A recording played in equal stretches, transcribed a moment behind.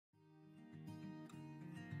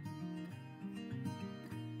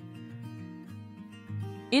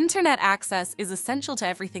Internet access is essential to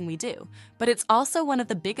everything we do, but it's also one of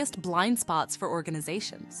the biggest blind spots for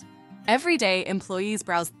organizations. Every day, employees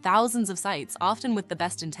browse thousands of sites, often with the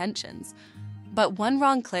best intentions. But one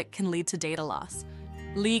wrong click can lead to data loss,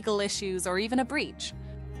 legal issues, or even a breach.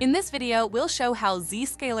 In this video, we'll show how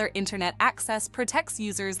Zscaler Internet Access protects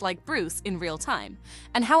users like Bruce in real time,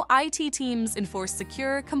 and how IT teams enforce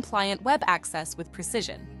secure, compliant web access with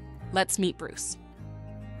precision. Let's meet Bruce.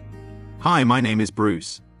 Hi, my name is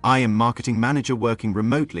Bruce. I am marketing manager working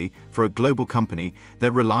remotely for a global company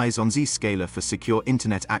that relies on Zscaler for secure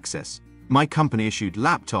internet access. My company-issued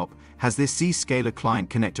laptop has this Zscaler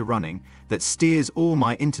client connector running that steers all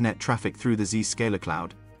my internet traffic through the Zscaler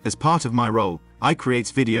cloud. As part of my role, I create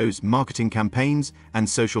videos, marketing campaigns, and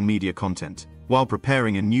social media content. While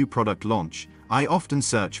preparing a new product launch, I often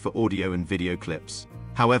search for audio and video clips.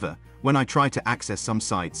 However, when I try to access some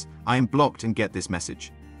sites, I am blocked and get this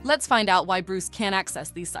message. Let's find out why Bruce can't access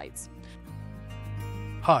these sites.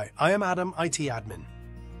 Hi, I am Adam, IT admin.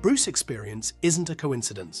 Bruce's experience isn't a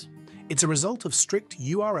coincidence. It's a result of strict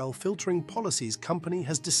URL filtering policies company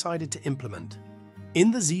has decided to implement. In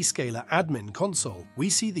the Zscaler admin console, we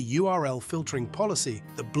see the URL filtering policy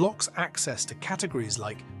that blocks access to categories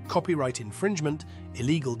like copyright infringement,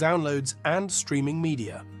 illegal downloads, and streaming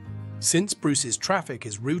media. Since Bruce's traffic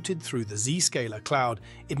is routed through the Zscaler cloud,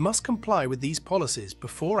 it must comply with these policies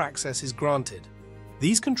before access is granted.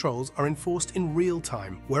 These controls are enforced in real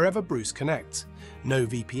time wherever Bruce connects. No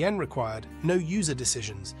VPN required, no user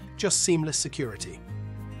decisions, just seamless security.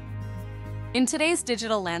 In today's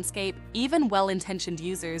digital landscape, even well-intentioned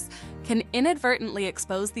users can inadvertently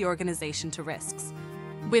expose the organization to risks.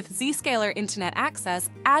 With Zscaler Internet Access,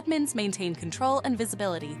 admins maintain control and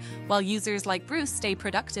visibility, while users like Bruce stay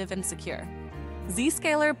productive and secure.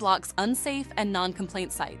 Zscaler blocks unsafe and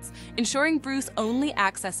non-complaint sites, ensuring Bruce only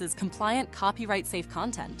accesses compliant, copyright-safe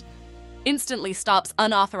content. Instantly stops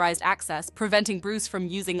unauthorized access, preventing Bruce from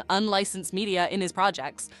using unlicensed media in his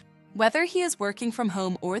projects. Whether he is working from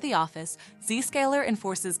home or the office, Zscaler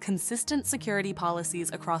enforces consistent security policies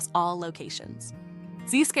across all locations.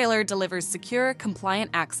 Zscaler delivers secure, compliant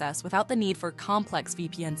access without the need for complex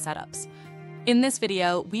VPN setups. In this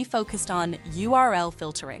video, we focused on URL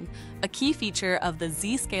filtering, a key feature of the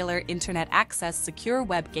Zscaler Internet Access Secure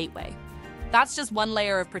Web Gateway. That's just one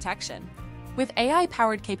layer of protection. With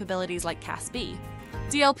AI-powered capabilities like CASB,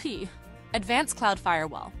 DLP, Advanced Cloud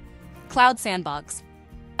Firewall, Cloud Sandbox,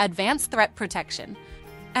 Advanced Threat Protection,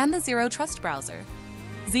 and the Zero Trust Browser,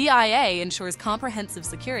 ZIA ensures comprehensive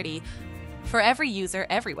security for every user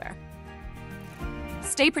everywhere.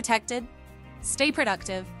 Stay protected, stay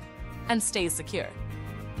productive, and stay secure.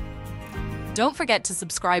 Don't forget to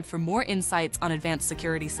subscribe for more insights on advanced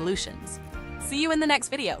security solutions. See you in the next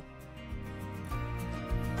video.